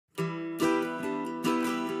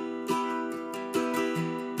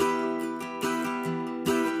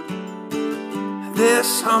There's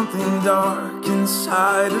something dark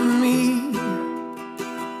inside of me.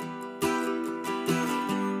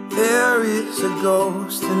 There is a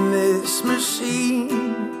ghost in this machine,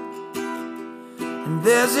 and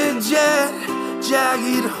there's a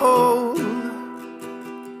jagged hole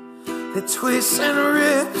that twists and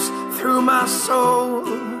rips through my soul,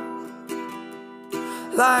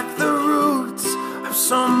 like the roots of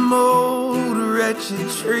some old wretched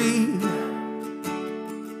tree.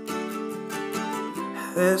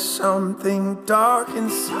 There's something dark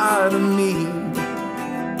inside of me.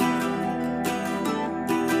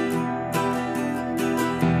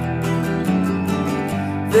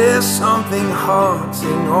 There's something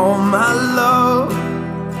haunting all my love,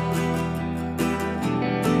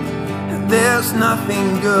 and there's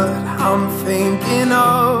nothing good I'm thinking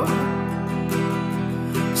of.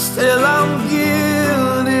 Still I'm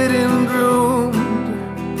gilded and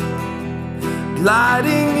groomed,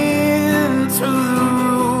 gliding into the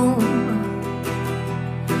room,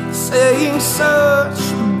 saying such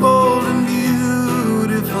bold and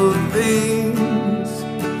beautiful things.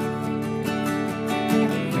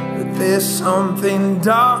 But there's something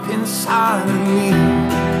dark inside of me.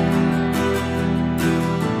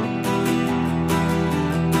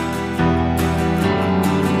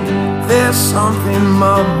 There's something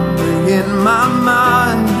mumbling in my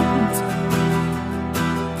mind,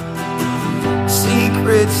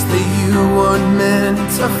 secrets that you weren't meant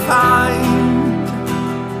to find.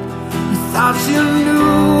 You thought you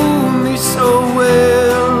knew me so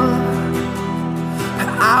well, and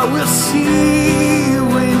I will see you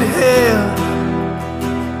in hell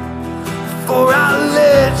before I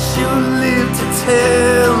let you live to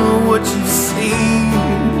tell what you see.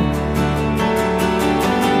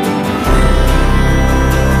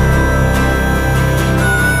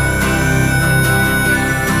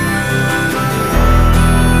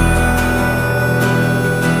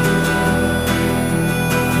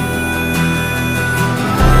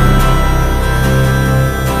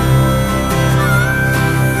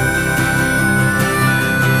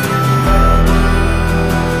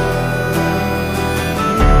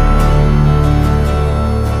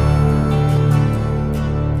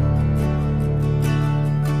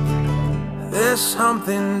 There's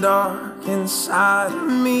something dark inside of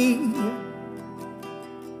me.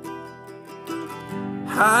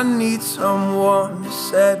 I need someone to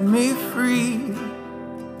set me free,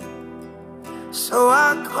 so I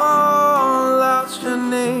call out your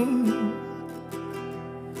name.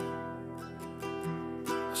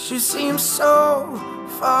 She seems so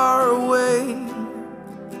far away,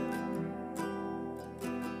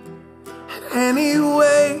 and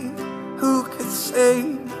anyway, who could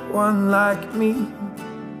save one like me?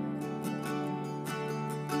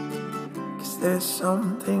 'Cause there's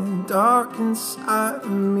something dark inside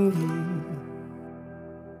of me.